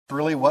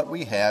really what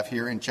we have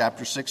here in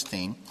chapter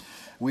 16.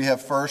 We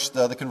have first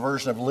the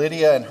conversion of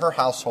Lydia and her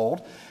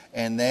household,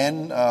 and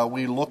then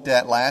we looked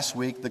at last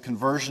week the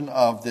conversion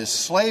of this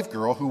slave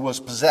girl who was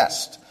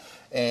possessed.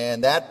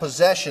 And that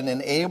possession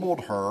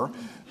enabled her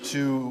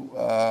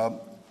to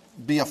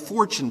be a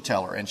fortune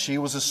teller. And she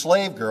was a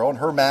slave girl, and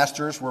her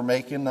masters were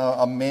making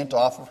a mint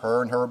off of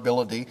her and her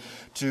ability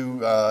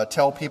to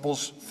tell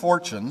people's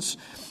fortunes.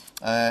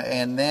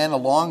 And then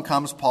along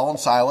comes Paul and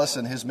Silas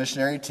and his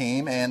missionary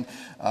team, and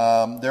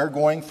they're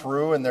going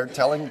through and they're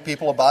telling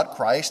people about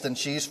Christ, and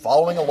she's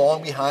following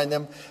along behind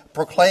them,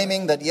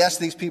 proclaiming that, yes,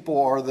 these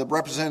people are the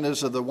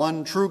representatives of the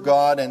one true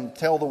God and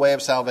tell the way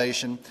of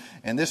salvation.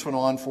 And this went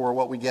on for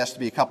what we guess to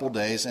be a couple of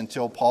days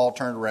until Paul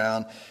turned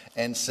around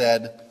and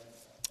said,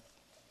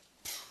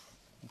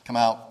 "Come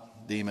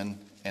out, demon,"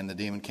 and the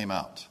demon came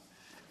out.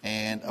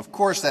 And of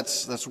course,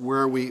 that's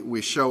where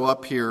we show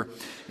up here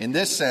in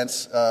this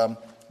sense.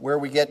 Where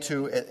we get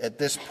to at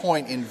this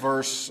point in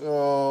verse,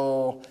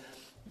 we'll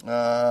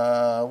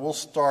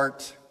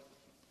start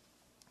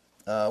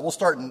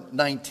in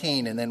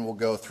 19 and then we'll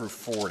go through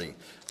 40.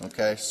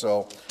 Okay,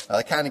 so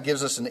that kind of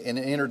gives us an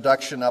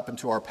introduction up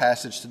into our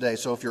passage today.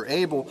 So if you're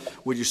able,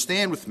 would you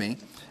stand with me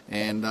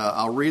and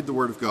I'll read the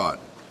Word of God.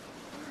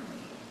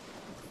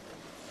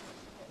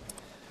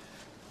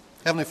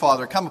 Heavenly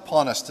Father, come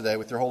upon us today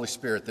with your Holy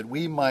Spirit that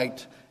we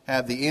might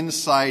have the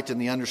insight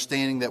and the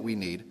understanding that we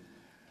need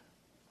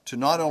to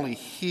not only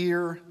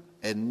hear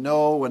and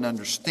know and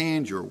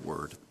understand your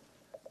word,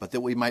 but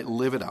that we might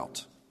live it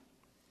out.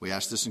 We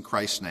ask this in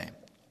Christ's name.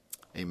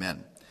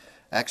 Amen.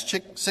 Acts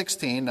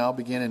 16, now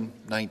begin in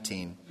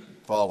 19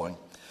 following.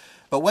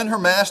 But when her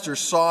masters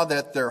saw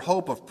that their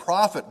hope of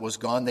profit was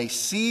gone, they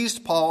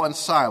seized Paul and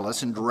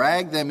Silas and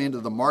dragged them into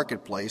the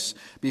marketplace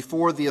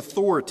before the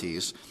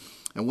authorities.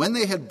 And when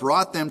they had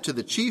brought them to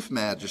the chief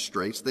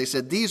magistrates, they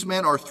said, "These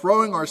men are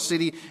throwing our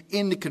city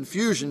into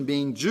confusion,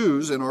 being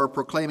Jews, and are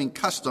proclaiming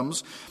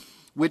customs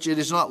which it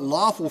is not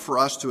lawful for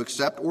us to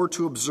accept or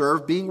to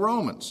observe, being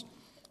Romans."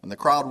 And the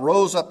crowd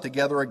rose up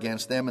together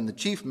against them, and the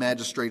chief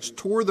magistrates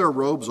tore their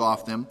robes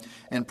off them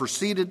and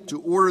proceeded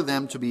to order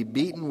them to be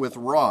beaten with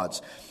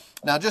rods.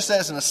 Now, just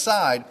as an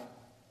aside,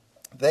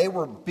 they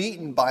were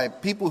beaten by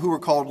people who were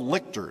called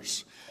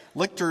lictors.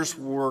 Lictors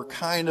were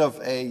kind of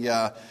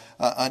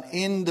an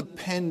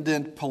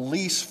independent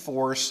police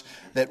force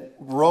that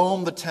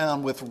roamed the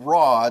town with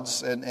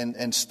rods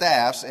and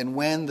staffs, and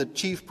when the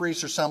chief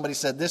priest or somebody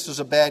said this was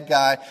a bad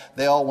guy,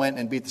 they all went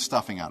and beat the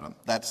stuffing out of him.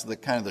 That's the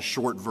kind of the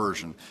short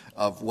version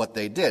of what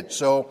they did.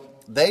 So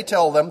they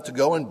tell them to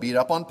go and beat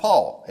up on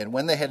Paul. And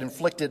when they had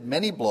inflicted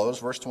many blows,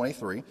 verse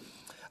 23,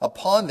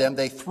 upon them,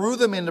 they threw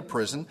them into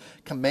prison,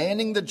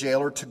 commanding the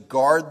jailer to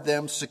guard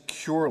them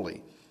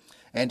securely.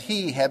 And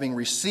he, having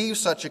received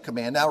such a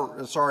command,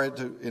 now, sorry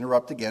to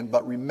interrupt again,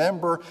 but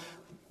remember,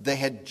 they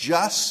had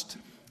just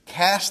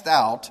cast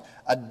out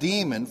a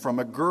demon from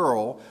a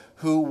girl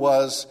who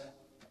was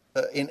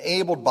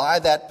enabled by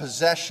that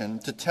possession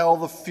to tell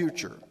the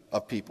future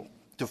of people,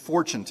 to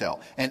fortune tell.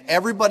 And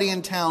everybody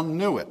in town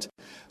knew it.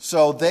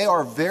 So they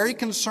are very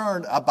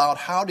concerned about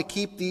how to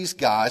keep these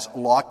guys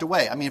locked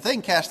away. I mean, if they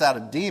can cast out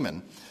a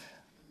demon,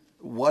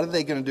 what are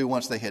they going to do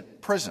once they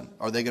hit prison?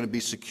 Are they going to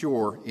be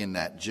secure in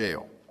that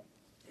jail?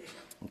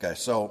 Okay,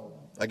 so,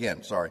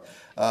 again,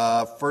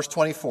 verse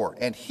 24.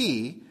 And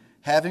he,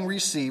 having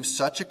received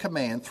such a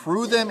command,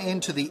 threw them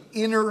into the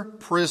inner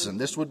prison.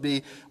 This would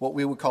be what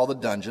we would call the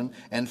dungeon,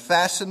 and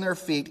fastened their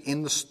feet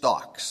in the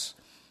stocks.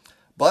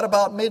 But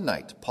about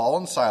midnight, Paul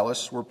and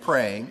Silas were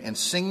praying and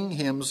singing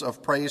hymns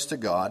of praise to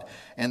God,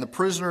 and the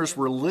prisoners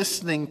were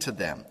listening to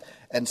them.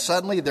 And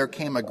suddenly there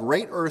came a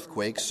great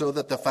earthquake, so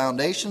that the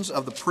foundations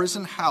of the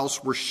prison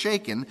house were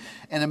shaken,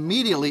 and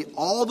immediately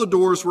all the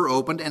doors were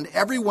opened, and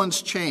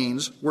everyone's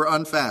chains were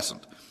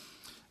unfastened.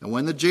 And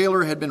when the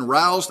jailer had been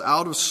roused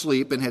out of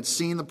sleep and had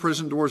seen the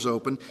prison doors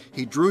open,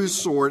 he drew his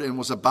sword and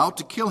was about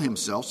to kill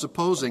himself,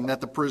 supposing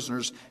that the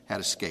prisoners had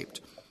escaped.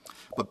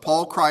 But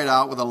Paul cried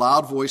out with a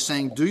loud voice,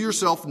 saying, "Do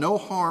yourself no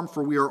harm,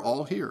 for we are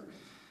all here."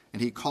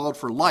 And he called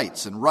for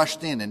lights and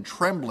rushed in, and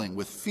trembling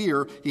with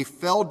fear, he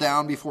fell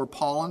down before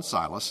Paul and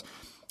Silas.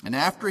 And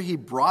after he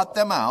brought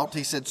them out,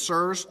 he said,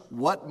 "Sirs,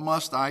 what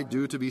must I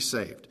do to be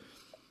saved?"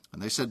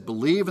 And they said,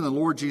 "Believe in the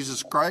Lord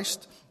Jesus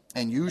Christ,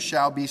 and you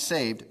shall be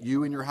saved,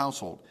 you and your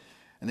household."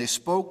 And they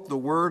spoke the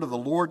word of the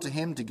Lord to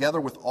him together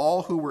with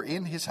all who were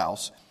in his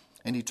house.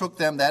 And he took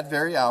them that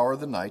very hour of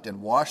the night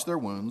and washed their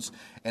wounds,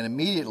 and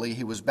immediately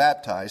he was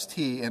baptized,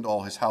 he and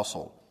all his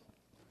household.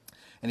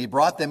 And he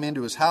brought them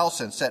into his house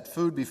and set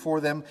food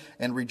before them,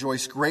 and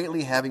rejoiced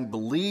greatly, having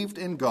believed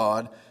in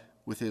God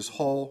with his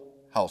whole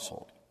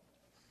household.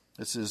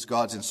 This is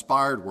God's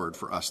inspired word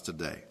for us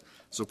today.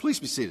 So please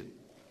be seated.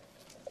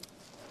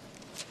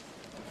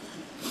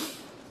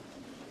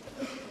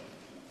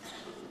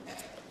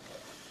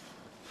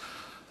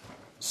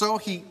 So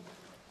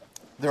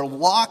they're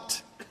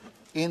locked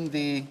in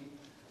the,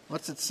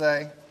 what's it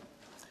say?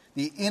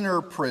 The inner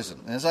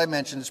prison. And as I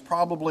mentioned, it's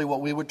probably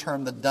what we would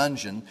term the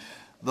dungeon.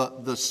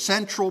 The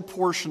central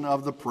portion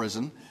of the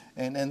prison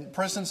And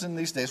prisons in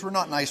these days were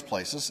not nice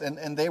places,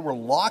 and they were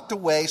locked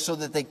away so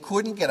that they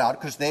couldn't get out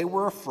because they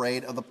were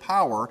afraid of the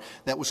power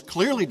that was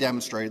clearly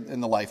demonstrated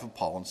in the life of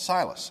Paul and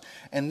Silas.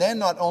 And then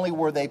not only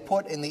were they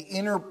put in the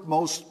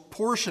innermost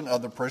portion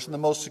of the prison, the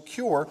most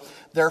secure,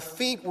 their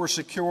feet were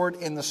secured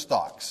in the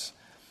stocks.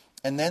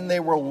 And then they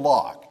were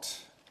locked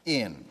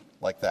in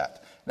like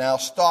that. Now,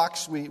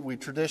 stocks, we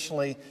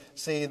traditionally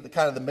see the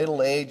kind of the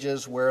Middle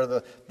Ages where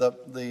the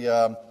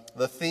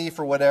thief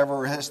or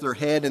whatever has their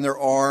head in their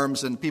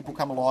arms and people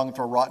come along and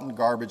throw rotten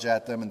garbage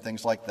at them and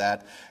things like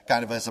that,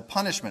 kind of as a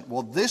punishment.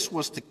 Well, this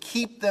was to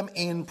keep them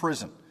in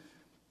prison.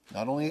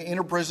 Not only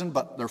in prison,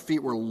 but their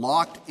feet were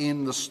locked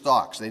in the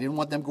stocks. They didn't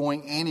want them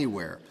going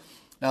anywhere.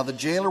 Now, the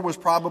jailer was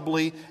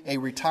probably a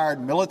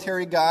retired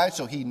military guy,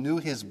 so he knew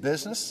his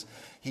business.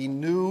 He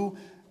knew,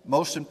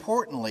 most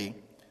importantly,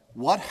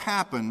 what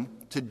happened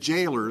to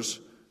jailers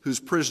whose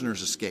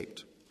prisoners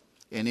escaped.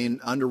 And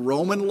under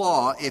Roman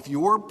law, if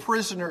your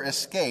prisoner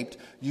escaped,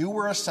 you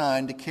were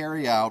assigned to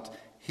carry out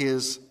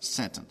his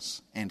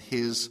sentence and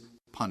his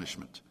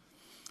punishment.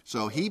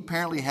 So he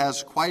apparently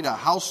has quite a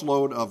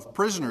houseload of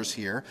prisoners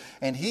here,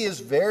 and he is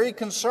very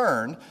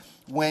concerned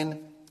when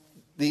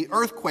the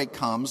earthquake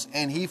comes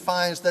and he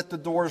finds that the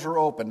doors are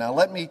open. Now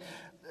let me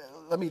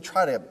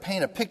try to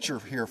paint a picture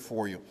here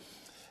for you.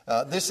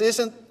 This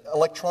isn't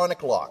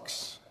electronic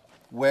locks,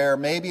 where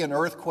maybe an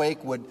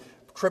earthquake would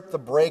trip the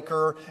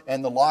breaker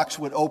and the locks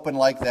would open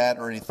like that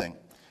or anything.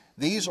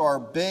 These are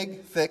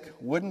big, thick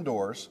wooden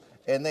doors,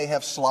 and they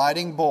have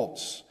sliding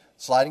bolts.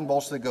 Sliding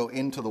bolts that go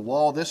into the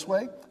wall this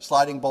way,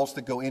 sliding bolts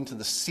that go into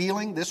the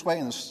ceiling this way,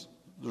 and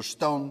they're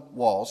stone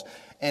walls,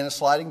 and a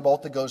sliding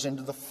bolt that goes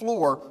into the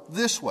floor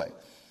this way.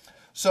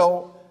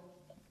 So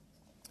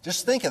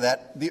just think of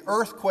that. The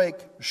earthquake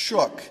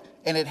shook,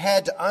 and it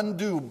had to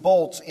undo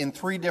bolts in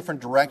 3 different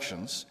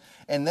directions.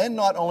 And then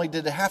not only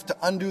did it have to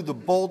undo the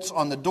bolts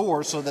on the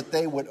door so that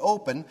they would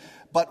open,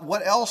 but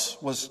what else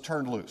was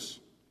turned loose?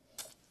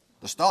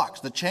 The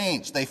stocks, the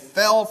chains. They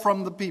fell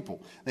from the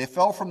people. They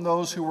fell from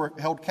those who were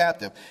held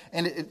captive.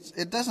 And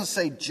it doesn't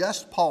say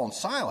just Paul and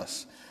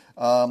Silas.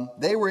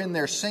 They were in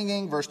there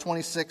singing, verse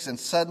 26, and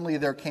suddenly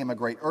there came a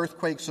great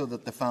earthquake so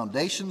that the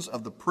foundations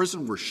of the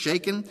prison were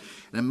shaken.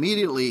 And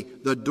immediately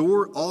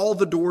all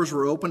the doors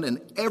were opened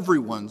and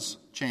everyone's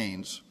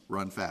chains were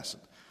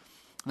unfastened.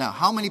 Now,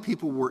 how many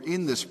people were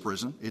in this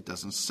prison? It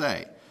doesn't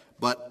say.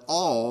 But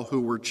all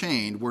who were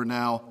chained were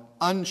now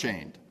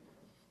unchained.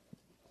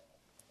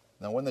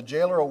 Now, when the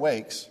jailer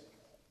awakes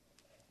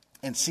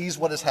and sees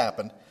what has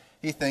happened,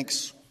 he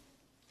thinks,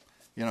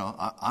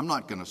 I'm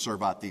not going to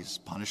serve out these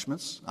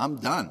punishments. I'm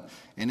done.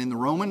 And in the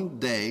Roman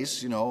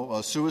days,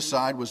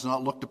 suicide was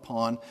not looked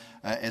upon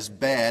as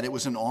bad. It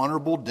was an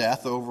honorable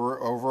death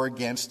over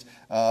against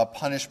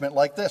punishment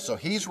like this. So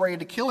he's ready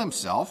to kill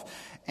himself.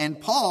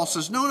 And Paul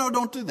says, no,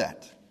 don't do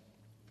that.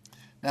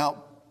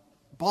 Now,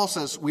 Paul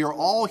says, we are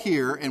all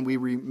here and we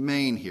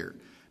remain here.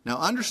 Now,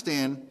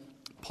 understand,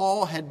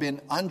 Paul had been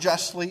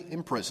unjustly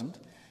imprisoned.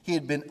 He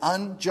had been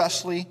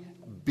unjustly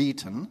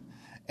beaten.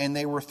 And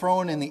they were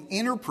thrown in the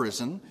inner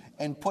prison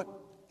and put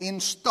in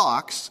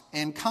stocks.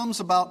 And comes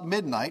about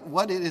midnight,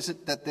 what is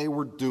it that they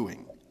were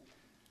doing?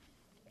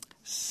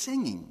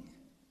 Singing.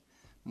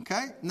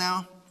 Okay?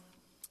 Now,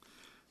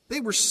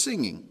 they were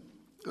singing.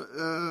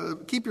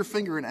 Keep your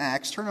finger in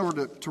Acts. Turn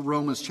over to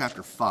Romans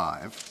chapter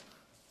 5.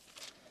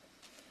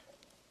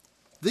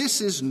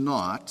 This is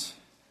not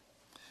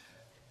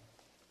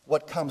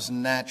what comes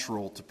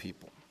natural to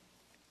people.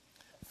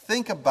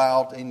 Think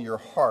about in your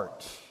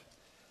heart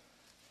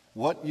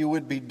what you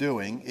would be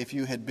doing if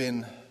you had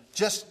been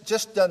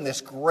just done this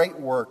great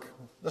work,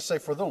 let's say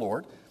for the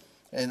Lord,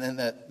 and then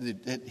that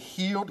it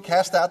healed,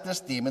 cast out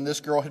this demon. This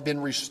girl had been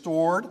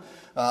restored.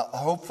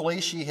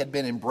 Hopefully she had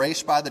been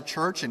embraced by the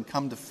church and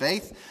come to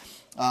faith.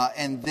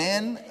 And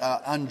then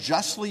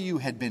unjustly you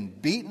had been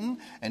beaten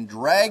and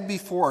dragged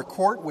before a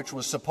court which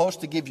was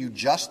supposed to give you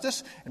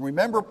justice. And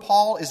remember,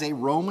 Paul is a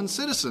Roman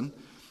citizen,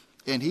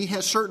 and he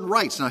has certain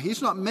rights. Now,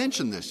 he's not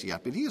mentioned this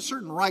yet, but he has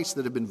certain rights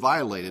that have been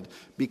violated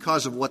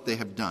because of what they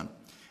have done.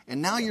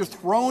 And now you're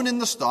thrown in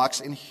the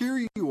stocks, and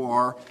here you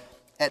are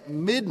at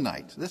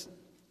midnight.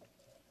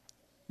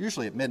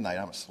 Usually at midnight,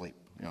 I'm asleep.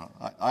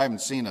 I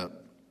haven't seen a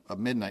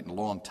midnight in a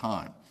long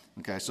time.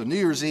 Okay, so New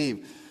Year's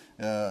Eve,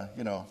 I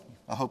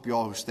hope you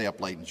all who stay up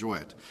late enjoy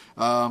it.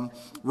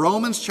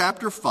 Romans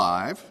chapter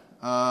 5,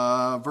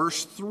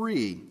 verse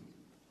 3.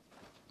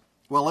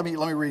 Well, let me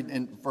read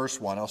in verse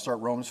 1. I'll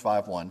start Romans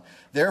 5:1.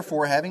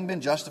 Therefore, having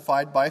been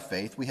justified by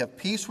faith, we have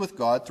peace with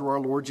God through our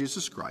Lord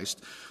Jesus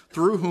Christ,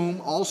 through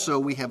whom also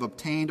we have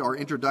obtained our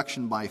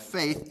introduction by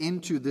faith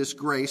into this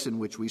grace in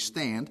which we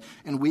stand,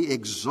 and we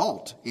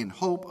exult in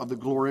hope of the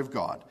glory of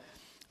God.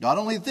 Not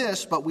only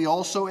this, but we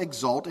also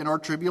exult in our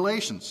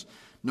tribulations,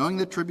 knowing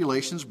that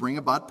tribulations bring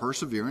about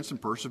perseverance,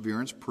 and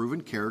perseverance,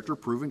 proven character,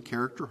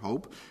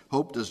 hope.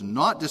 Hope does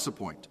not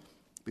disappoint,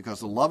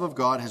 because the love of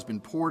God has been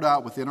poured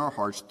out within our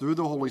hearts through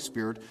the Holy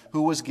Spirit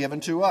who was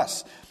given to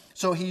us.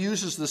 So he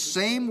uses the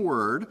same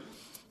word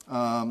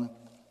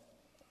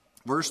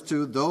Verse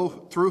 2, though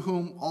through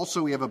whom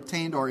also we have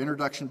obtained our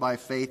introduction by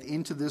faith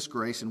into this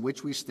grace in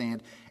which we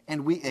stand,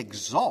 and we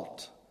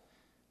exult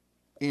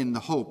in the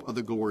hope of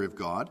the glory of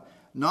God.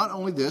 Not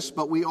only this,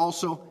 but we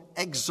also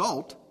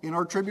exult in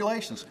our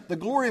tribulations. The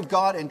glory of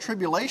God and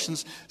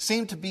tribulations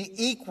seem to be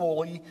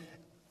equally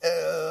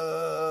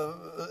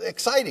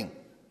exciting,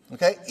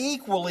 okay?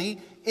 Equally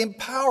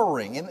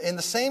empowering in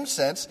the same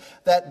sense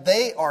that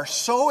they are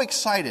so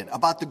excited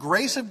about the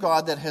grace of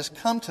God that has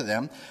come to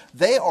them.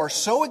 They are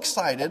so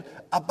excited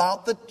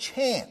about the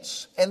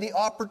chance and the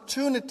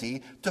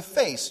opportunity to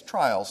face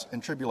trials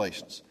and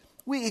tribulations.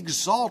 We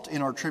exult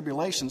in our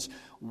tribulations.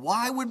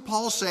 Why would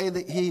Paul say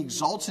that he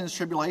exalts in his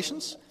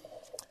tribulations?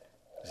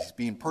 He's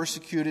being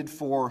persecuted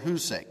for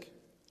whose sake?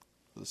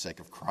 For the sake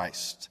of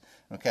Christ.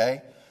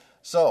 Okay?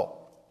 So,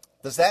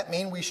 does that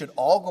mean we should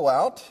all go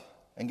out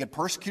and get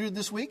persecuted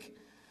this week?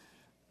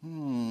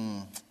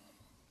 I'll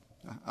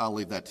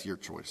leave that to your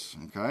choice.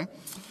 Okay?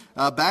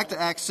 Back to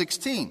Acts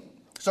 16.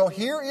 So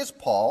here is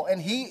Paul,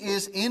 and he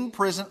is in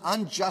prison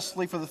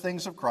unjustly for the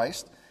things of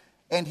Christ,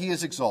 and he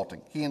is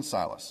exulting, he and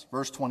Silas.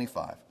 Verse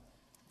 25.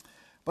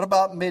 But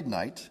about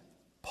midnight,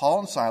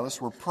 Paul and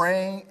Silas were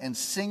praying and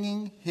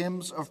singing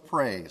hymns of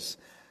praise.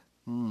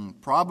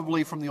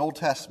 Probably from the Old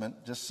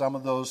Testament, just some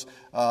of those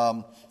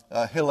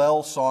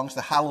Hallel songs,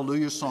 the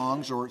Hallelujah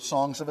songs, or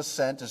songs of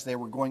ascent as they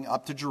were going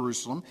up to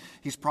Jerusalem.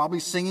 He's probably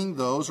singing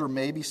those, or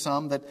maybe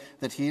some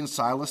that he and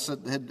Silas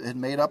had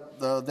made up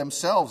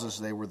themselves as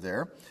they were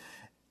there.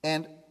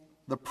 And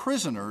the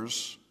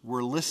prisoners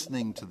were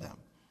listening to them.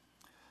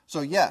 So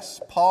yes,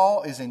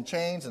 Paul is in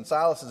chains and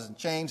Silas is in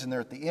chains, and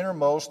they're at the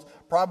innermost,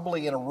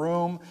 probably in a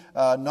room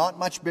not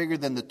much bigger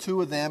than the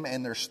two of them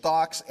and their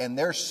stocks, and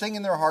they're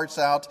singing their hearts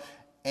out,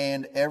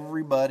 and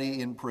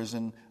everybody in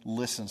prison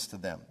listens to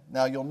them.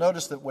 Now you'll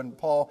notice that when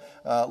Paul,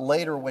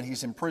 later when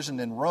he's imprisoned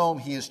in Rome,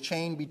 he is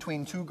chained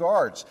between two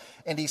guards,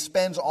 and he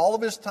spends all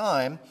of his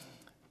time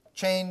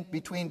chained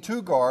between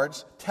two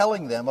guards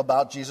telling them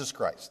about Jesus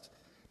Christ.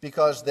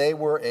 Because they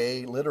were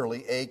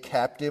literally a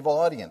captive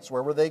audience.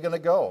 Where were they going to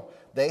go?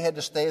 They had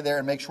to stay there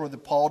and make sure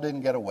that Paul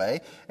didn't get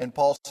away. And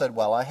Paul said,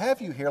 "Well, I have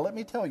you here. Let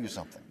me tell you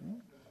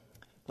something.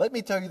 Let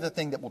me tell you the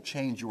thing that will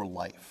change your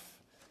life."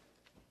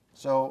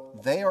 So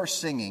they are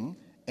singing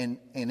and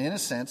in a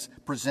sense,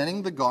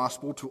 presenting the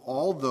gospel to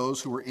all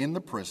those who are in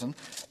the prison,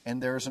 and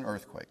there's an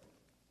earthquake.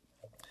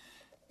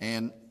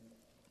 And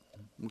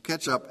we'll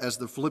catch up as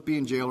the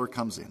Philippian jailer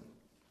comes in.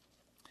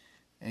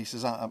 And he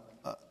says,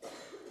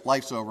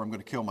 life's over, I'm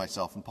going to kill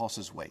myself. And Paul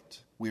says,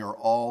 wait, we are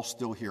all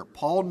still here.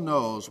 Paul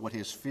knows what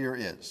his fear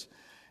is.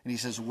 And he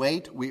says,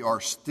 wait, we are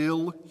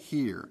still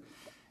here.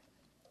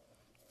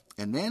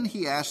 And then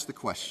he asks the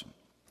question.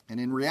 And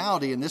in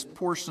reality, in this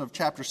portion of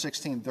chapter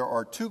 16, there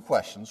are two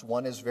questions.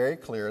 One is very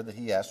clear that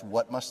he asks,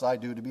 what must I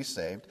do to be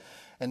saved?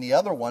 And the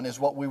other one is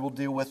what we will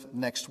deal with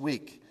next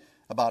week,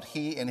 about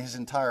he and his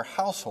entire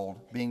household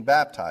being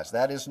baptized.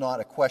 That is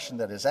not a question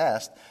that is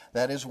asked.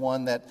 That is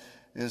one that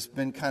has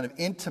been kind of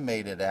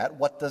intimated at.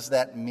 What does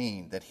that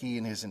mean, that he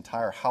and his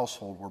entire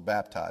household were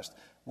baptized?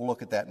 We'll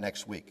look at that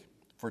next week.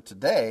 For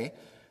today,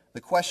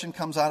 the question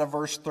comes out of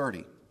verse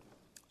 30.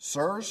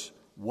 Sirs,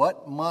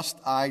 what must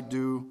I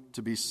do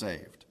to be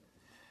saved?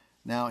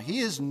 Now, he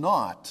is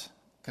not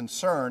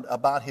concerned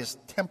about his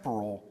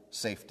temporal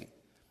safety,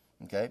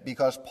 okay?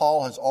 Because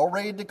Paul has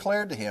already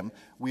declared to him,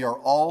 we are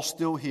all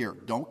still here.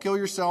 Don't kill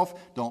yourself.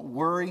 Don't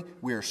worry.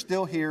 We are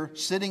still here,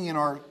 sitting in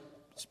our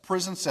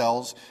prison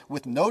cells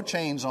with no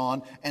chains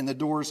on and the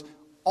doors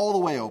all the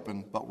way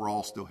open, but we're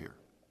all still here.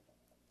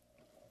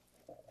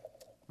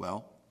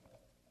 Well,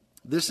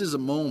 this is a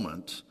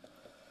moment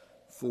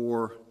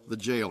for the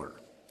jailer,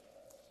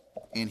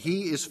 and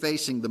he is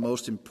facing the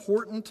most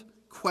important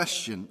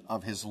question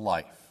of his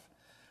life.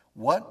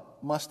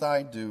 What must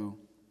I do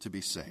to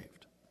be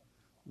saved?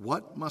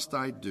 What must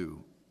I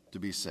do to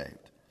be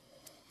saved?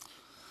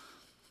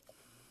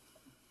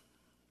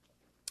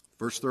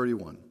 Verse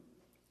 31.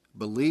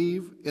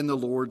 Believe in the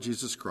Lord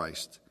Jesus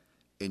Christ,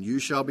 and you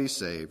shall be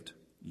saved,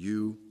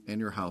 you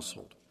and your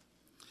household.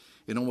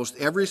 In almost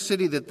every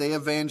city that they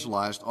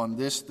evangelized on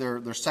this,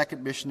 their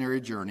second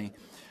missionary journey,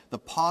 the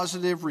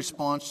positive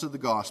response to the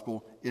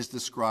gospel is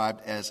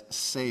described as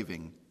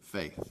saving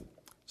faith.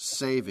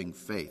 Saving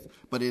faith.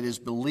 But it is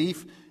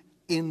belief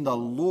in the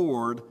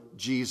Lord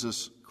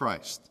Jesus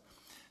Christ.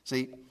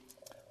 See,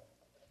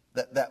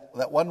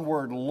 that one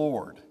word,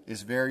 Lord,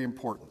 is very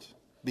important.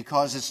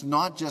 Because it's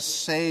not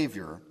just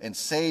Savior and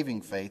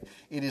saving faith,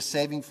 it is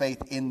saving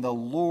faith in the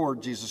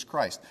Lord Jesus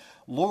Christ.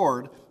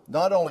 Lord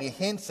not only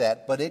hints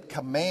at, but it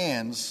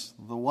commands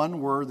the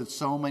one word that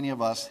so many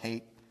of us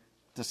hate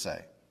to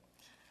say.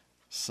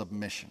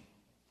 Submission.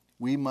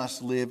 We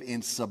must live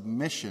in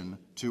submission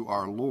to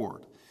our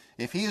Lord.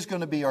 If He is going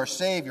to be our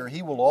Savior,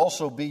 He will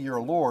also be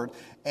your Lord,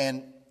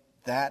 and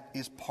that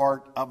is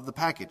part of the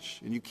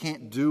package. And you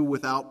can't do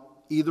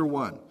without either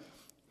one.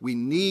 We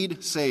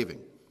need saving.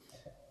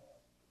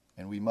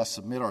 And we must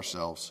submit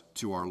ourselves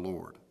to our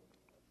Lord.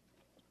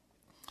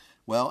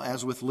 Well,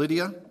 as with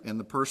Lydia and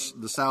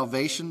the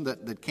salvation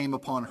that came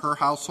upon her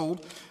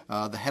household,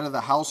 the head of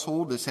the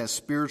household, this has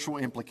spiritual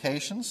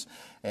implications.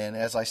 And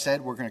as I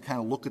said, we're going to kind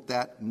of look at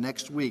that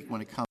next week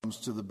when it comes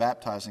to the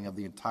baptizing of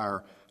the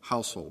entire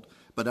household.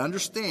 But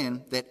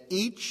understand that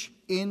each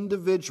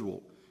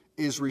individual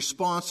is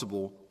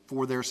responsible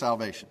for their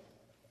salvation.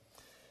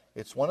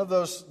 It's one of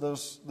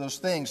those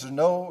things. There's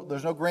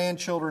no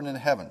grandchildren in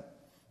heaven.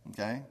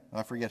 Okay?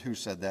 I forget who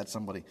said that,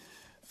 somebody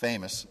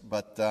famous.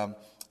 But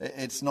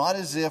it's not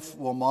as if,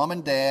 well, mom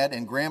and dad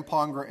and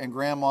grandpa and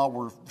grandma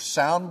were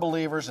sound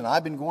believers, and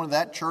I've been going to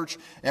that church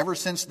ever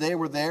since they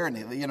were there, and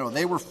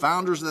they were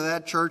founders of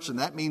that church, and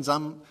that means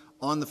I'm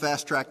on the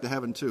fast track to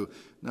heaven too.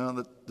 No,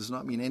 that does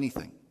not mean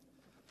anything.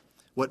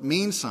 What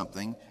means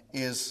something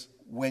is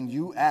when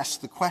you ask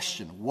the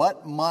question,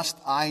 what must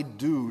I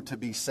do to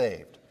be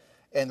saved?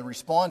 And the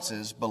response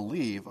is,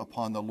 believe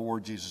upon the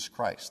Lord Jesus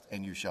Christ,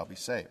 and you shall be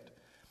saved.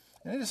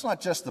 And it's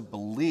not just the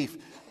belief,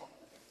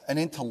 an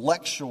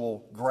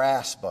intellectual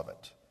grasp of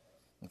it.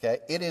 Okay?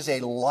 It is a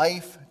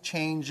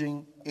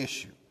life-changing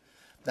issue.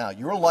 Now,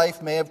 your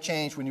life may have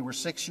changed when you were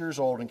 6 years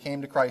old and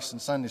came to Christ in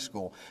Sunday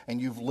school,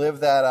 and you've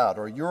lived that out.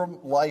 Or your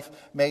life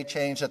may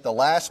change at the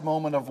last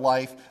moment of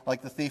life,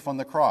 like the thief on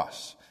the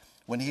cross,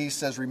 when he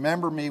says,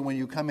 remember me when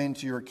you come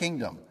into your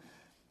kingdom.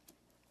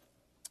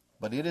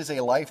 But it is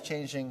a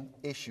life-changing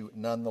issue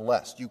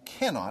nonetheless. You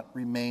cannot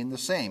remain the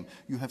same.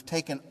 You have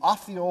taken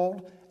off the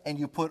old and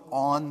you put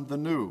on the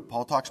new.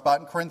 Paul talks about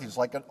in Corinthians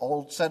like an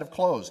old set of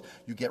clothes.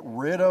 You get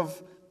rid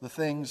of the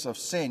things of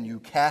sin. You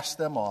cast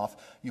them off.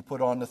 You put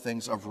on the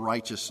things of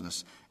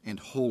righteousness and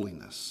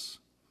holiness.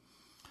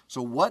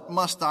 So what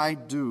must I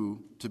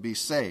do to be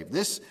saved?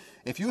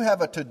 If you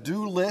have a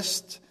to-do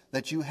list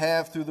that you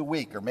have through the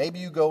week, or maybe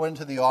you go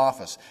into the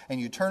office and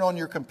you turn on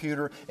your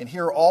computer and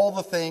hear all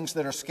the things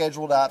that are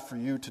scheduled out for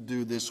you to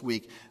do this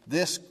week,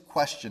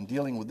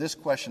 dealing with this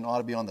question ought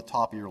to be on the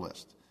top of your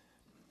list.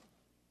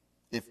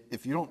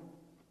 If you don't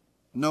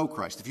know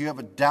Christ, if you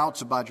have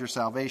doubts about your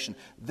salvation,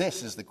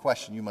 this is the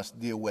question you must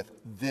deal with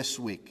this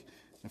week.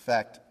 In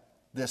fact,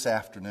 this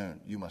afternoon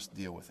you must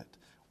deal with it.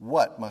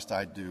 What must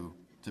I do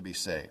to be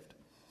saved?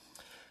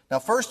 Now,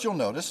 first you'll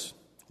notice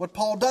what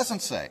Paul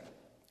doesn't say.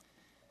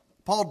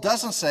 Paul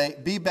doesn't say,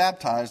 be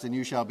baptized and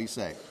you shall be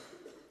saved.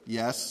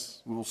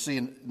 Yes, we'll see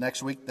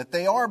next week that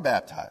they are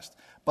baptized.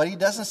 But he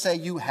doesn't say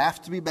you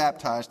have to be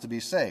baptized to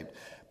be saved.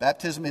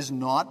 Baptism is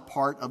not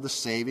part of the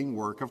saving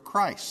work of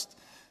Christ.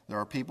 There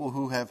are people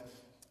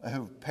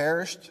who've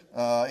perished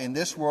in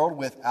this world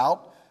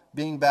without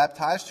being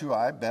baptized, who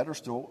I bet are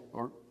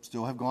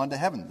still have gone to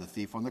heaven. The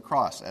thief on the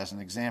cross, as an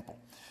example.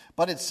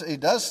 But it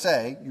does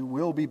say you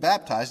will be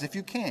baptized if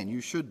you can.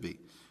 You should be.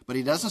 But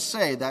he doesn't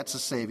say that's a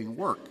saving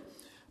work.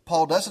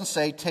 Paul doesn't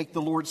say take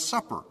the Lord's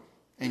Supper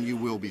and you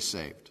will be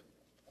saved.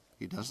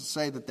 He doesn't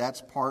say that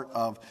that's part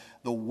of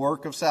the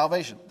work of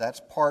salvation.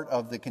 That's part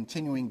of the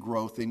continuing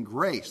growth in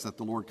grace that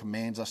the Lord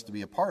commands us to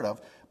be a part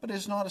of, but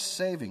it's not a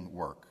saving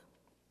work.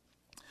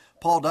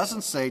 Paul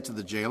doesn't say to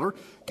the jailer,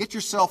 get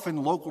yourself in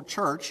local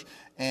church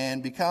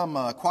and become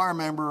a choir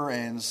member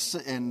and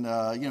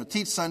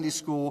teach Sunday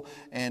school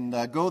and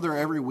go there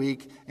every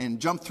week and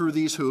jump through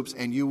these hoops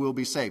and you will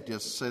be saved. He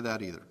doesn't say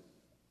that either.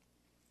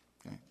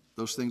 Okay?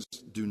 Those things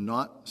do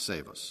not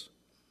save us.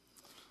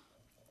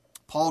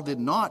 Paul did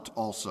not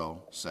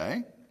also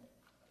say,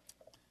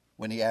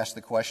 when he asked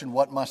the question,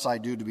 what must I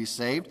do to be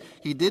saved?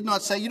 He did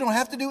not say, you don't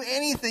have to do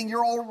anything,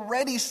 you're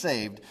already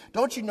saved.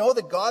 Don't you know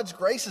that God's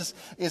grace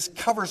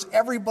covers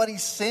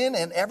everybody's sin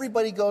and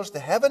everybody goes to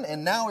heaven?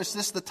 And now is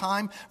this the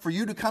time for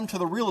you to come to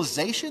the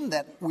realization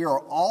that we are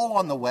all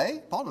on the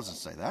way? Paul doesn't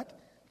say that,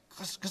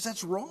 because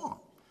that's wrong.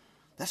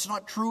 That's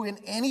not true in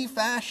any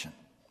fashion.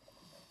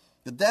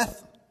 The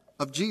death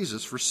of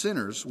Jesus for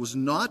sinners was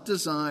not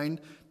designed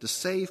to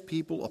save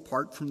people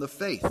apart from the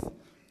faith.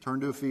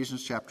 Turn to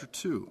Ephesians chapter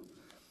 2.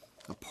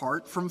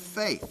 Apart from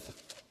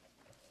faith.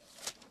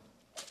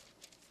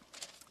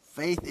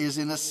 Faith is,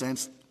 in a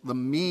sense, the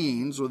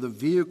means or the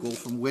vehicle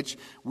from which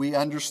we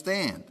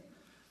understand.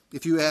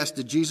 If you ask,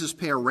 did Jesus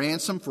pay a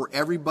ransom for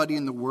everybody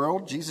in the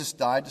world? Jesus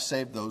died to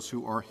save those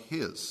who are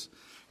his.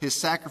 His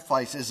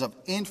sacrifice is of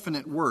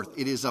infinite worth.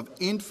 It is of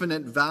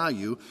infinite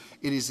value.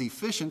 It is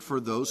efficient for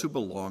those who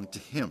belong to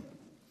him,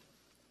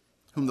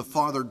 whom the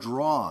Father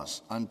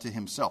draws unto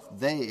himself.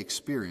 They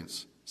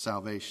experience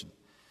salvation.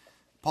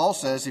 Paul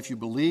says if you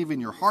believe in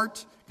your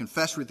heart,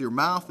 confess with your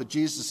mouth that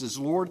Jesus is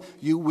Lord,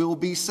 you will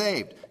be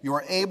saved. You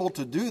are able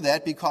to do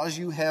that because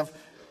you have,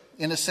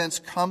 in a sense,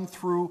 come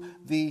through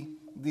the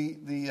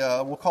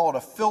we'll call it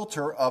a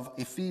filter of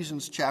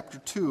Ephesians chapter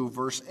 2,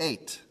 verse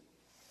 8.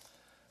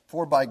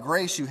 For by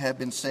grace you have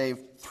been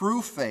saved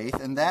through faith,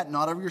 and that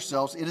not of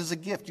yourselves, it is a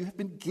gift. You have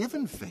been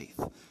given faith.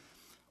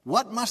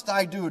 What must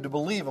I do to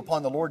believe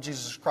upon the Lord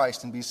Jesus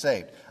Christ and be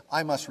saved?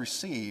 I must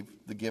receive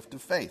the gift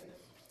of faith.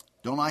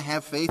 Don't I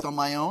have faith on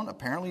my own?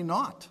 Apparently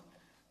not.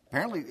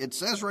 Apparently, it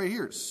says right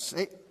here,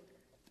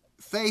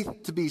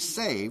 faith to be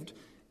saved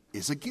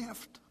is a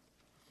gift.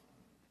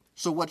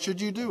 So what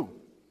should you do?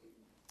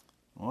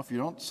 Well, if you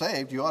don't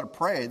saved, you ought to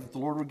pray that the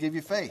Lord would give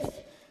you faith.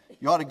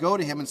 You ought to go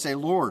to him and say,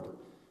 Lord,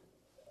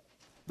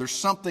 there's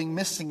something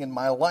missing in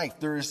my life.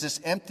 There is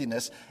this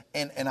emptiness,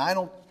 and I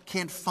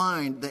can't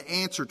find the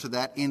answer to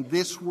that in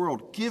this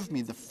world. Give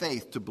me the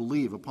faith to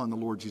believe upon the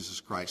Lord Jesus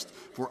Christ,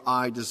 for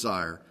I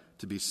desire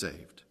to be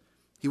saved.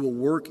 He will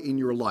work in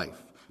your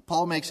life.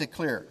 Paul makes it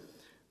clear.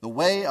 The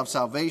way of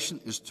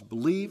salvation is to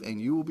believe, and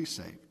you will be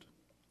saved.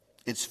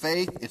 It's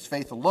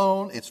faith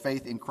alone. It's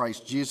faith in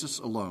Christ Jesus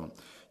alone.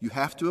 You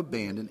have to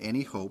abandon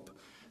any hope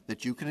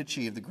that you can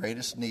achieve the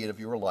greatest need of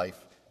your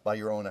life by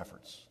your own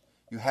efforts.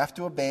 You have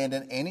to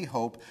abandon any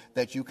hope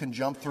that you can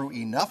jump through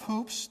enough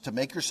hoops to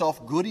make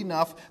yourself good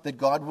enough that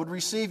God would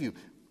receive you.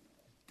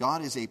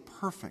 God is a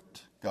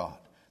perfect God.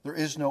 There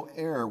is no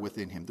error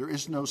within him. There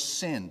is no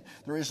sin.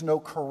 There is no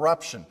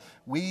corruption.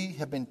 We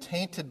have been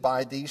tainted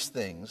by these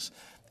things,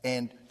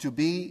 and to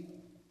be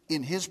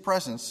in his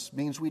presence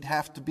means we'd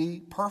have to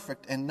be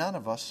perfect, and none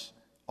of us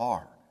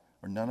are,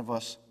 or none of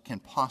us can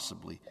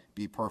possibly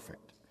be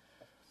perfect.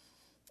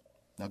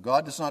 Now,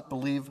 God does not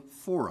believe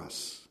for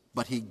us,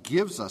 but he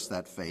gives us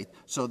that faith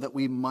so that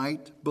we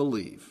might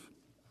believe.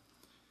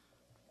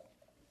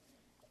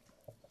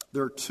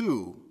 There are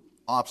two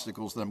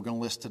obstacles that I'm going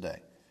to list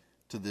today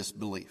to this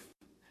belief.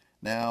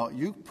 Now,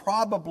 you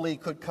probably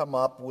could come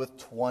up with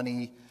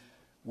 20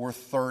 or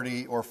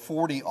 30 or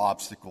 40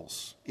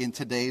 obstacles in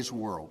today's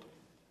world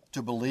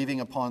to believing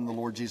upon the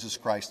Lord Jesus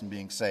Christ and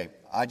being saved.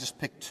 I just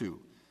picked two,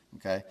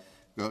 okay,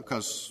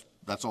 because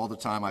that's all the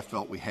time I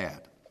felt we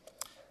had.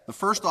 The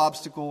first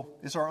obstacle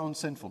is our own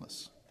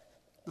sinfulness.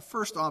 The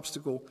first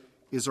obstacle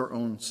is our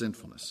own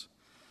sinfulness.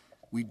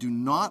 We do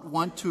not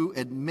want to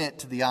admit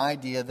to the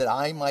idea that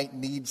I might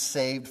need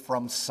saved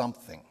from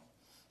something.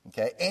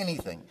 Okay,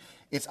 anything.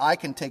 It's I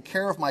can take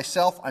care of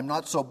myself. I'm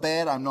not so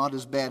bad. I'm not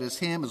as bad as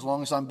him. As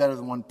long as I'm better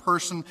than one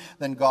person,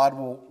 then God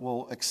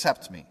will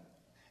accept me.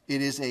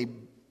 It is a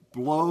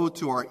blow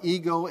to our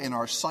ego and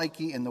our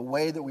psyche and the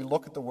way that we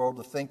look at the world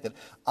to think that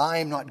I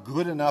am not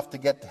good enough to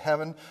get to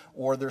heaven,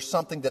 or there's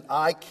something that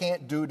I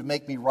can't do to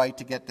make me right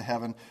to get to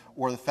heaven,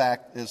 or the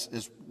fact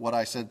is what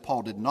I said.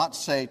 Paul did not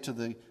say to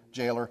the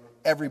jailer,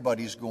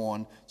 everybody's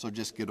going, so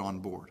just get on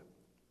board.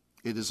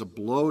 It is a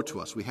blow to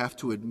us. We have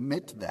to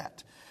admit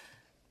that.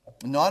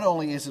 Not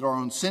only is it our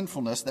own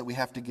sinfulness that we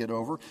have to get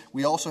over,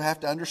 we also have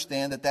to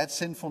understand that that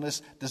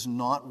sinfulness does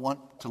not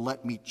want to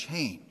let me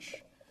change.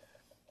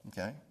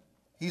 Okay?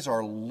 He's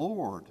our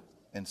Lord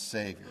and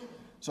Savior.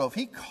 So if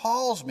he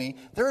calls me,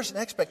 there's an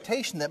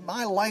expectation that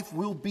my life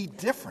will be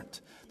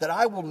different, that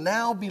I will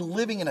now be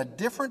living in a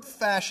different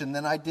fashion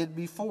than I did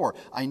before.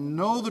 I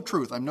know the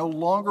truth. I'm no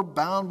longer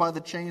bound by the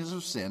chains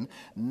of sin.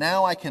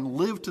 Now I can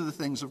live to the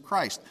things of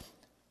Christ.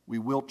 We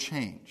will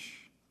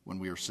change when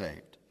we are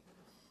saved.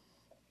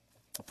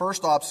 The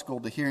first obstacle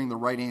to hearing the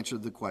right answer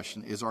to the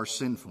question is our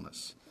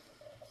sinfulness.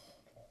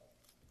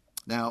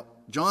 Now,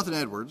 Jonathan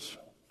Edwards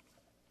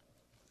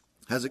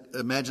has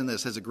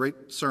a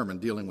great sermon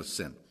dealing with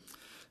sin.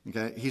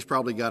 Okay, he's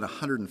probably got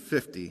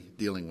 150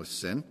 dealing with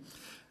sin.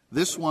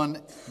 This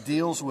one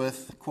deals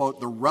with, quote,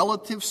 the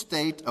relative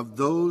state of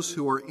those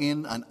who are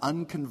in an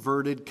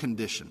unconverted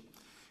condition.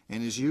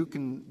 And as you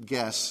can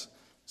guess,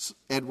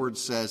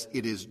 Edwards says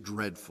it is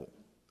dreadful.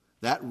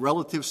 That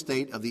relative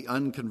state of the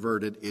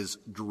unconverted is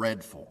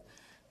dreadful.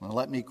 Now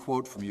let me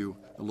quote from you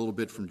a little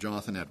bit from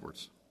Jonathan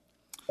Edwards.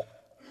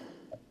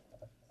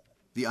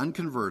 The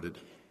unconverted,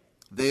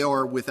 they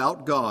are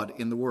without God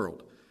in the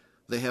world.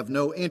 They have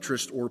no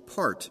interest or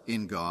part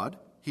in God.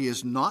 He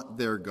is not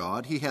their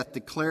God. He hath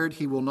declared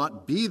he will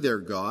not be their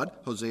God,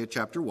 Hosea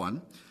chapter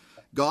 1.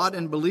 God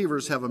and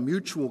believers have a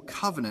mutual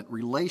covenant,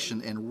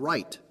 relation, and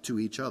right to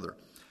each other.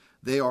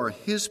 They are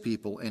his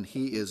people, and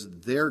he is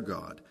their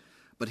God.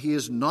 But he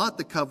is not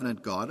the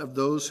covenant God of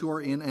those who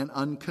are in an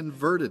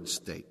unconverted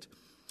state.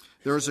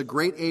 There is a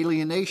great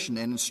alienation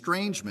and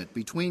estrangement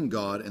between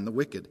God and the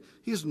wicked.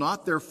 He is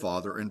not their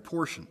father and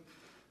portion.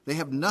 They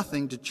have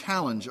nothing to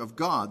challenge of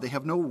God. They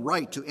have no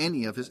right to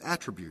any of his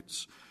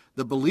attributes.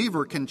 The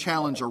believer can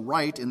challenge a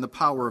right in the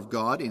power of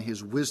God, in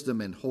his wisdom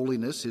and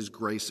holiness, his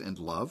grace and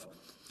love.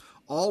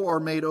 All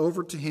are made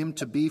over to him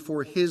to be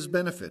for his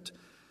benefit.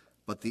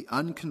 But the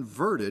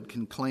unconverted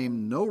can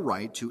claim no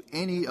right to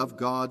any of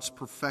God's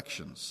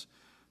perfections.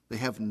 They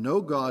have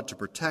no God to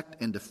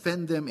protect and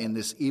defend them in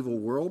this evil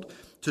world,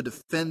 to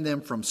defend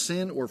them from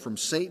sin or from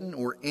Satan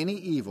or any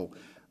evil.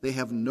 They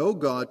have no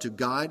God to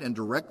guide and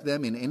direct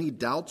them in any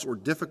doubts or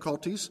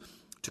difficulties,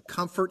 to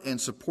comfort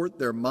and support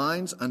their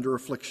minds under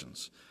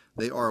afflictions.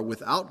 They are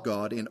without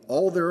God in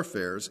all their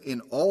affairs,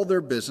 in all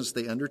their business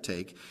they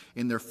undertake,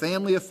 in their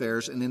family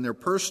affairs and in their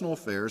personal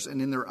affairs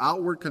and in their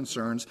outward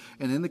concerns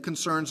and in the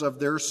concerns of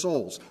their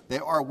souls. They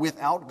are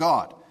without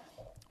God.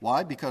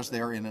 Why? Because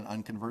they are in an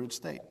unconverted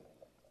state.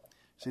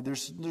 See,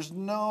 there's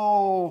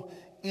no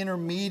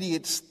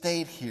intermediate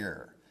state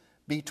here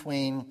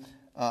between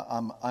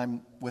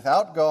I'm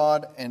without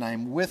God and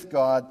I'm with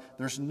God.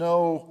 There's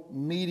no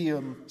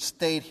medium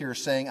state here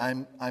saying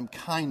I'm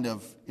kind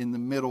of in the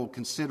middle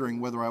considering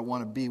whether I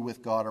want to be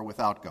with God or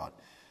without God.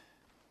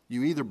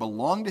 You either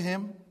belong to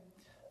him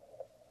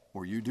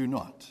or you do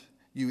not.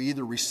 You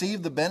either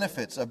receive the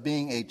benefits of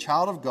being a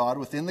child of God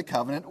within the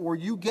covenant, or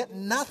you get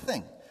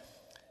nothing.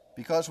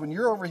 Because when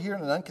you're over here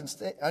in an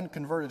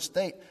unconverted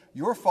state,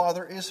 your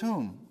father is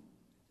whom?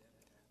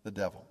 The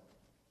devil.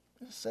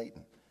 It's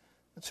Satan.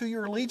 That's who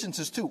your allegiance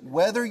is to,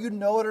 whether you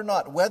know it or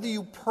not, whether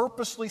you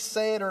purposely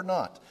say it or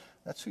not.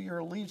 That's who your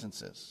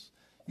allegiance is.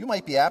 You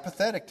might be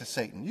apathetic to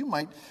Satan. You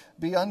might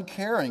be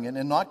uncaring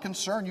and not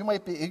concerned. You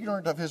might be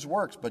ignorant of his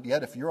works, but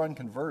yet if you're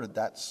unconverted,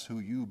 that's who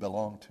you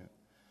belong to.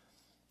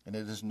 And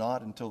it is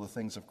not until the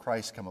things of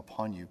Christ come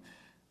upon you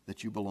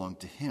that you belong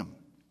to him.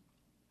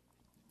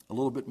 A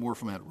little bit more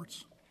from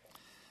Edwards.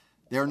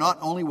 They are not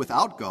only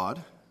without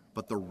God,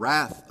 but the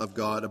wrath of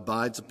God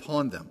abides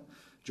upon them.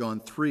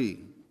 John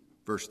 3,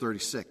 verse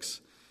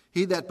 36.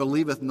 He that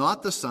believeth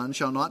not the Son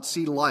shall not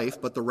see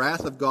life, but the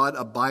wrath of God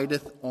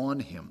abideth on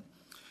him.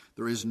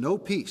 There is no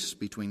peace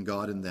between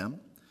God and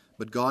them,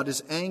 but God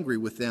is angry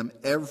with them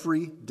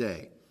every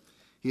day.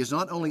 He is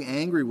not only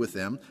angry with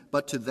them,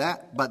 but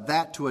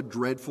that to a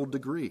dreadful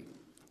degree.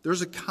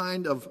 There's a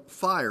kind of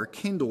fire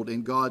kindled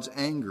in God's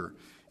anger.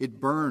 It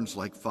burns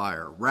like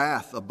fire.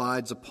 Wrath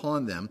abides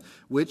upon them,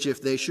 which,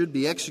 if they should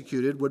be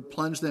executed, would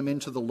plunge them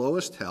into the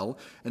lowest hell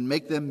and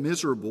make them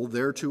miserable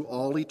thereto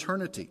all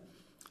eternity.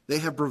 They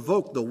have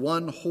provoked the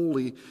one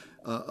holy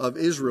of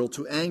Israel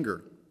to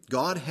anger.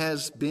 God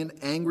has been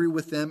angry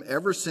with them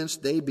ever since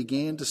they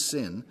began to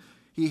sin.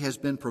 He has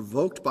been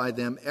provoked by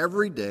them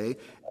every day,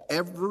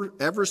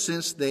 ever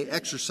since they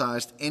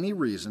exercised any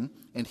reason,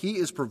 and he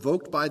is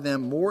provoked by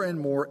them more and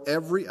more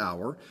every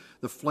hour.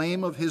 The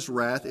flame of his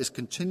wrath is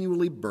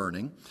continually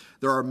burning.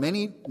 There are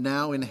many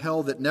now in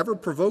hell that never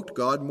provoked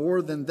God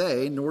more than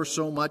they, nor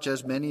so much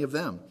as many of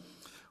them.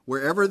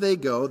 Wherever they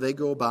go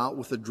about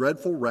with the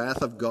dreadful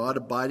wrath of God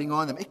abiding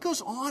on them. It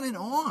goes on and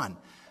on.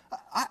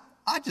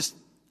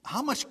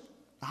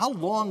 How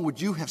long would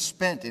you have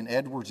spent in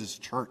Edwards'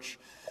 church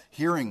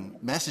hearing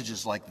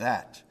messages like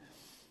that?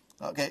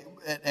 Okay,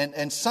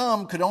 and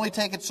some could only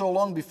take it so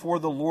long before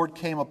the Lord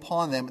came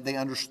upon them. They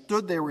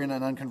understood they were in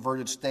an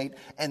unconverted state,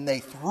 and they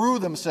threw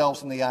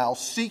themselves in the aisle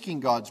seeking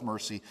God's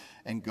mercy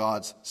and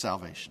God's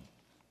salvation.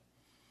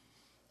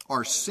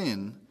 Our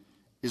sin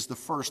is the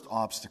first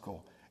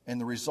obstacle,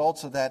 and the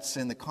results of that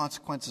sin, the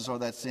consequences of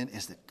that sin,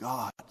 is that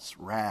God's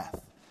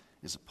wrath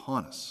is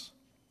upon us.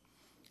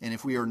 And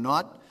if we are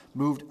not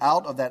moved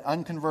out of that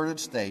unconverted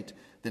state,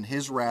 then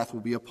his wrath will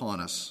be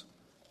upon us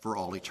for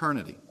all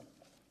eternity.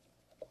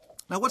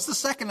 Now, what's the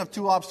second of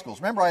two obstacles?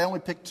 Remember, I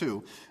only picked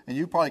two, and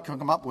you probably can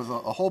come up with a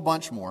whole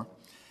bunch more.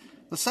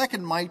 The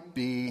second might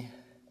be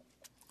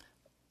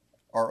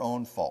our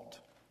own fault,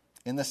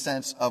 in the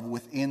sense of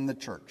within the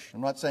church.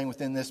 I'm not saying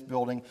within this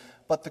building,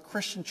 but the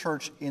Christian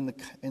church in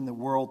the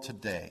world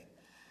today.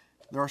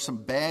 There are some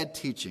bad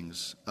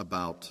teachings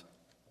about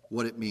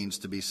what it means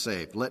to be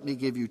saved. Let me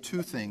give you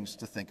two things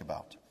to think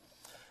about.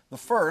 The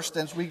first,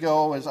 as we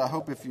go, as I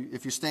hope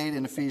if you stayed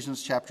in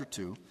Ephesians chapter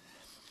 2,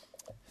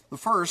 the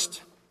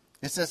first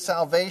is that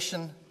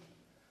salvation,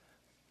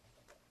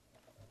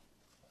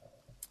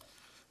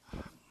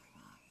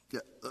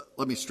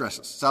 let me stress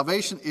this.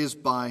 Salvation is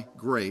by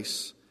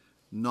grace,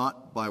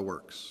 not by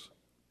works.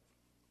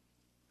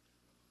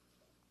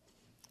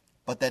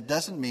 But that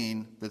doesn't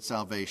mean that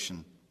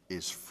salvation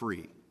is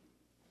free.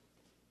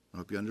 I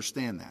hope you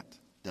understand that.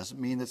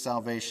 Doesn't mean that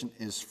salvation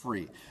is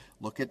free.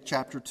 Look at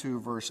chapter 2,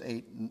 verse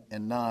 8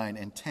 and 9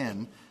 and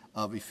 10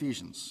 of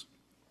Ephesians.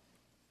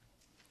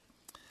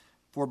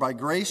 For by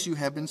grace you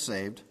have been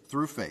saved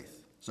through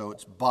faith. So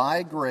it's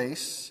by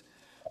grace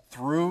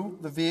through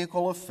the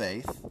vehicle of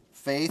faith.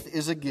 Faith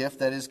is a gift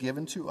that is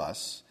given to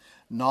us,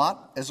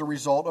 not as a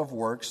result of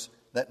works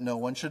that no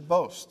one should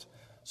boast.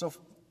 So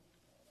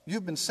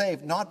you've been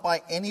saved not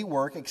by any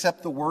work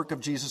except the work of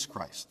Jesus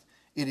Christ.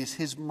 It is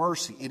his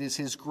mercy. It is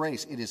his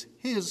grace. It is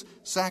his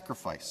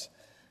sacrifice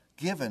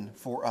given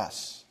for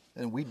us.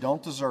 And we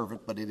don't deserve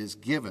it, but it is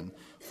given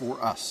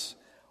for us.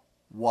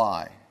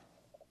 Why?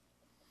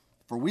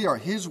 For we are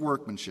his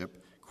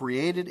workmanship,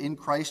 created in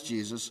Christ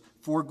Jesus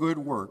for good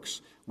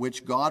works,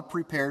 which God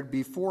prepared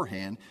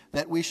beforehand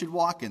that we should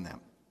walk in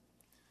them.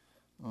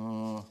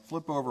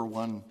 Flip over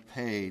one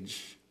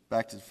page,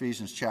 back to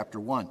Ephesians chapter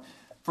 1.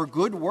 For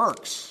good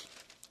works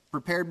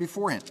prepared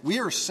beforehand. We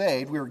are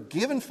saved. We are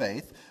given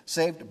faith,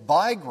 saved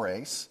by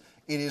grace.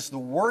 It is the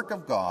work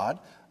of God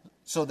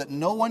so that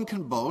no one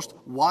can boast.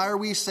 Why are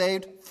we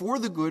saved? For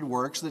the good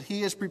works that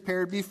he has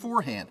prepared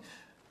beforehand.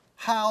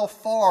 How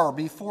far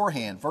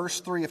beforehand? Verse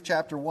 3 of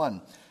chapter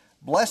 1.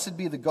 Blessed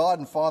be the God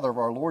and Father of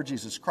our Lord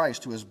Jesus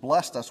Christ, who has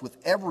blessed us with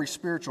every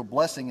spiritual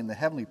blessing in the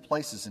heavenly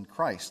places in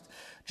Christ,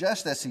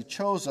 just as he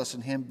chose us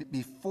in him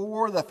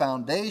before the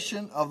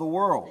foundation of the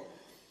world.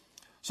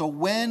 So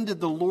when did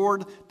the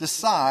Lord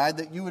decide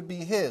that you would be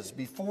his?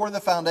 Before the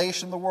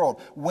foundation of the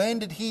world. When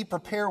did he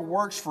prepare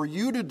works for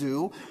you to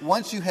do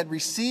once you had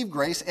received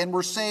grace and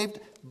were saved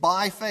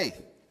by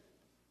faith?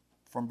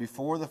 From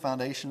before the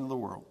foundation of the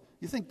world.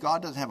 You think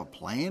God doesn't have a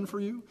plan for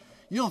you?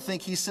 You don't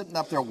think he's sitting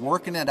up there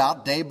working it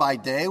out day by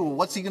day? Well,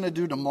 what's he going to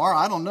do tomorrow?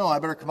 I don't know. I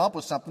better come up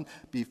with something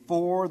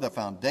before the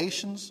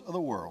foundations of the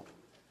world.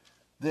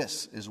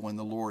 This is when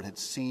the Lord had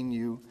seen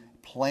you,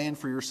 planned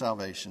for your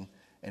salvation,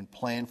 and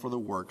planned for the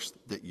works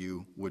that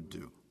you would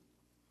do.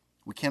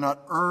 We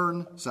cannot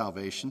earn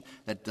salvation.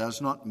 That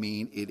does not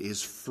mean it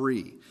is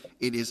free.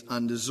 It is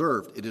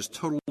undeserved. It is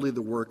totally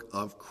the work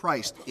of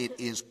Christ. It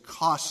is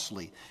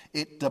costly.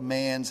 It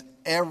demands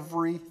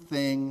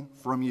everything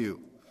from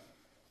you.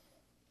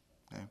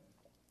 Okay?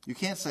 You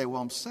can't say,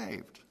 well, I'm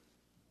saved.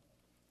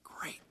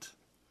 Great.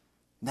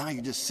 Now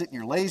you just sit in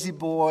your lazy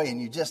boy and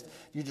you just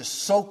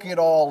soak it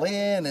all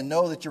in and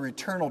know that your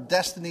eternal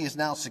destiny is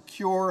now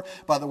secure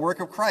by the work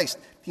of Christ.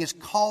 He has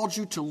called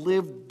you to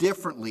live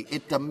differently.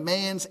 It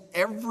demands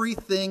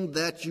everything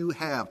that you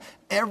have,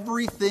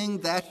 everything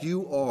that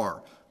you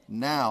are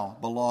now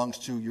belongs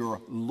to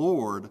your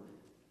Lord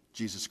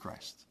Jesus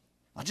Christ.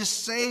 Not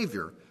just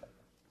Savior,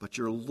 but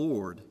your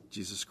Lord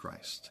Jesus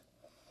Christ.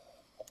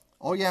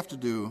 All you have to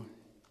do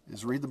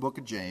is read the book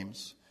of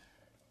James,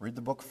 read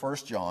the book of 1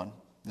 John.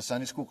 The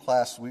Sunday school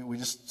class, we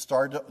just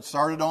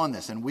started on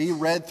this, and we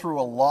read through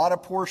a lot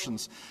of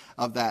portions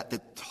of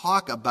that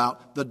talk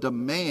about the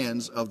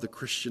demands of the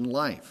Christian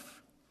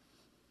life.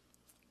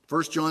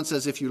 1 John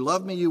says, if you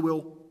love me, you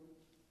will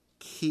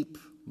keep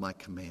my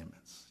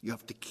commandments. You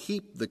have to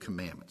keep the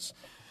commandments.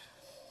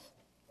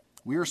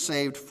 We are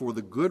saved for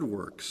the good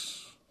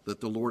works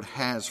that the Lord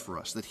has for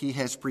us, that he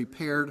has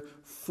prepared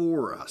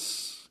for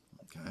us.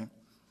 Okay?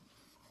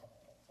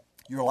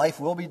 Your life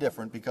will be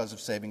different because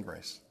of saving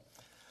grace.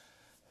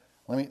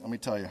 Let me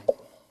tell you,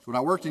 when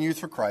I worked in Youth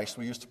for Christ,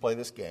 we used to play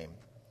this game,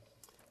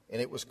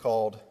 and it was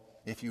called,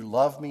 If You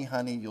Love Me,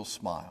 Honey, You'll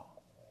Smile.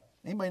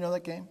 Anybody know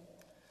that game?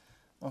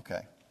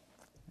 Okay.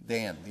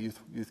 Dan, the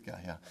youth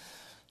guy, yeah.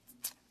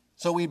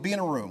 So we'd be in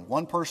a room.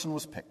 One person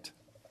was picked,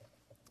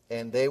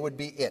 and they would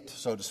be it,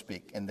 so to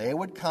speak. And they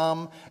would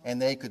come, and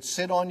they could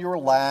sit on your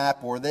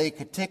lap, or they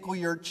could tickle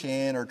your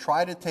chin, or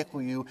try to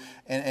tickle you,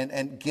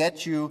 and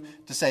get you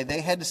to say,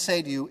 they had to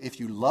say to you, if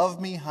you love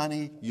me,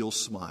 honey, you'll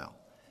smile.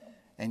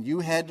 And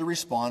you had to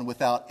respond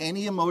without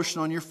any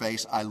emotion on your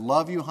face, I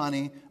love you,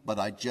 honey, but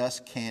I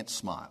just can't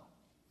smile.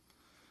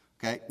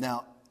 Okay,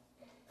 now,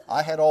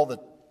 I had all the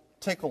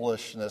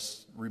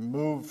ticklishness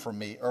removed from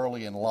me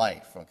early in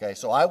life, okay?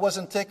 So I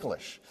wasn't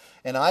ticklish.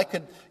 And I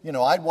could,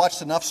 I'd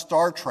watched enough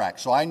Star Trek,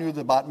 so I knew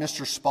about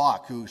Mr.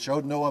 Spock, who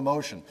showed no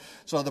emotion.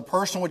 So the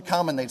person would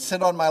come, and they'd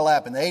sit on my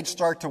lap, and they'd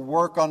start to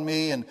work on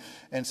me and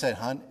say,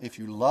 hon, if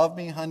you love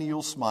me, honey,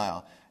 you'll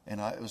smile.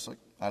 And it was like,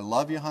 I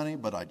love you, honey,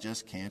 but I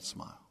just can't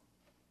smile.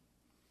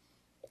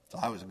 So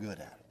I was good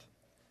at it.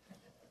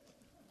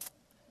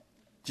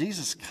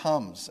 Jesus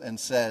comes and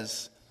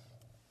says,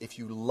 if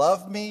you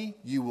love me,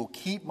 you will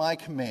keep my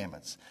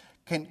commandments.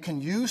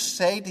 Can you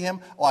say to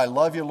him, oh, I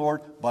love you,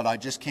 Lord, but I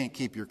just can't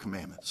keep your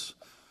commandments?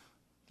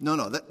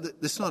 No,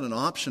 that's not an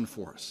option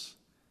for us.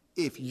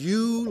 If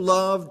you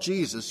love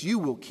Jesus, you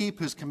will keep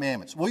his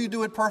commandments. Will you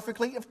do it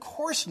perfectly? Of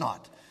course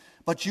not.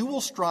 But you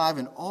will strive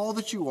in all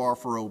that you are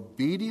for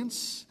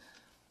obedience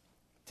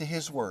to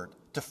his word,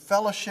 to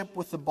fellowship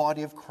with the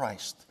body of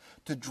Christ,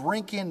 to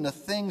drink in the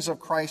things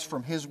of Christ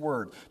from his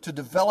word, to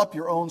develop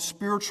your own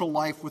spiritual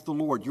life with the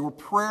Lord, your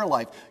prayer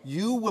life.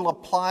 You will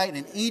apply it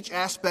in each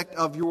aspect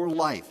of your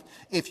life.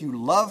 If you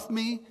love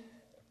me,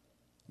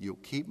 you'll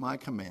keep my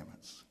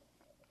commandments.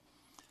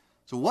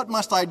 So what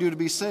must I do to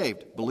be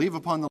saved? Believe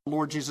upon the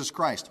Lord Jesus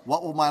Christ.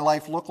 What will my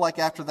life look like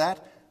after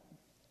that?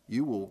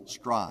 You will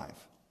strive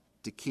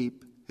to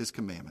keep his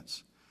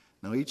commandments.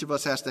 Now each of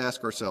us has to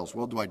ask ourselves,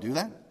 well, do I do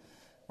that?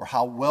 Or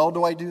how well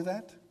do I do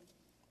that?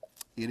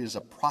 It is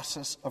a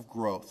process of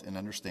growth in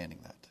understanding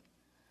that.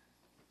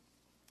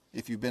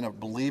 If you've been a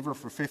believer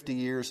for 50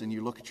 years and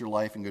you look at your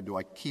life and go, do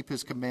I keep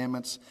his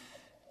commandments?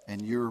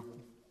 And you're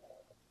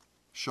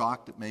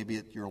shocked at maybe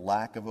at your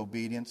lack of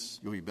obedience,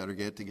 you better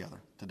get it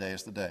together. Today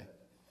is the day.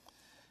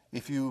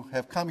 If you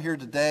have come here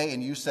today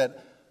and you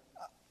said,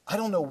 I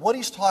don't know what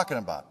he's talking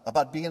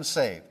about being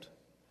saved.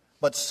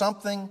 But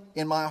something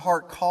in my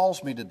heart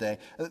calls me today.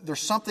 There's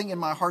something in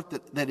my heart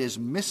that is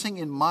missing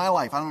in my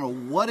life. I don't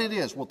know what it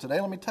is. Well, today,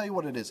 let me tell you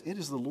what it is. It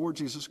is the Lord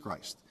Jesus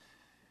Christ.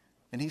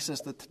 And he says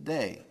that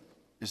today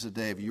is the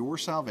day of your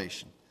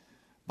salvation.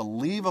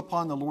 Believe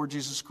upon the Lord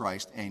Jesus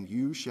Christ, and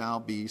you shall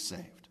be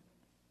saved.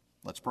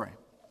 Let's pray.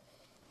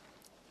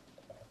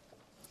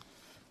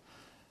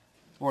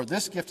 Lord,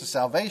 this gift of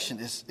salvation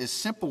is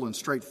simple and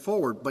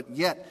straightforward, but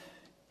yet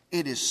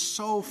it is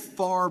so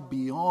far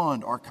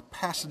beyond our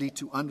capacity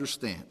to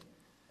understand.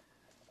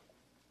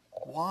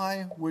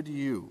 Why would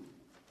you,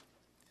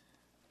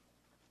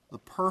 the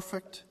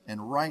perfect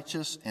and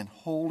righteous and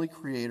holy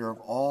creator of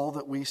all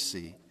that we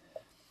see,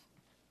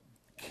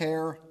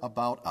 care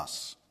about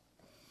us?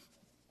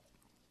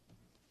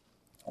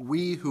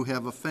 We who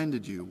have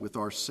offended you with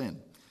our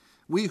sin.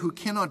 We who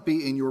cannot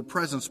be in your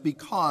presence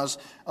because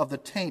of the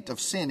taint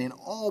of sin in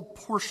all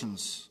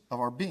portions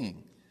of our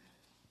being.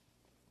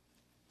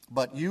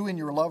 But you in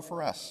your love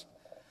for us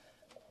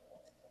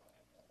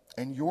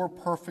and your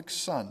perfect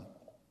Son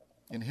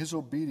in his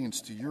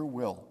obedience to your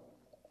will,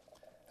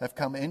 has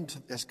come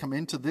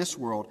into this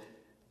world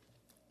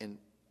and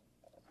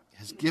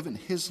has given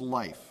his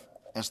life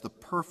as the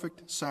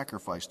perfect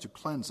sacrifice to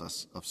cleanse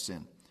us of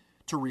sin,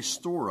 to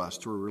restore us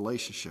to a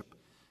relationship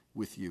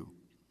with you.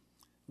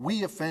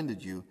 We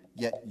offended you,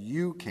 yet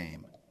you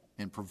came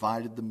and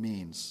provided the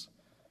means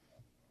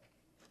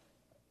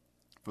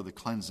for the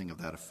cleansing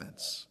of that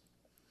offense.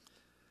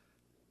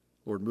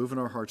 Lord, move in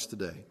our hearts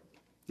today.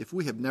 If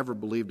we have never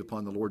believed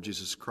upon the Lord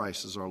Jesus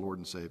Christ as our Lord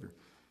and Savior,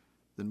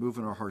 then move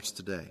in our hearts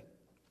today.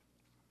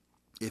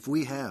 If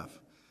we have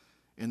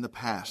in the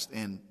past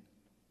and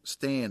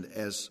stand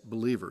as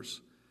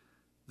believers,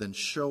 then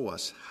show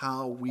us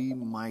how we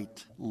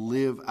might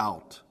live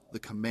out the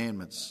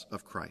commandments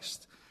of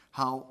Christ,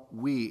 how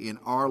we in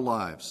our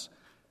lives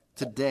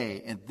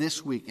today and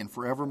this week and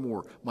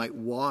forevermore might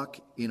walk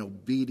in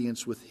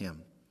obedience with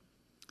him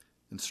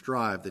and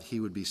strive that he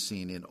would be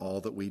seen in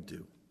all that we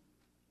do.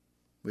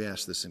 We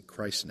ask this in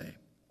Christ's name.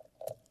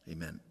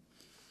 Amen.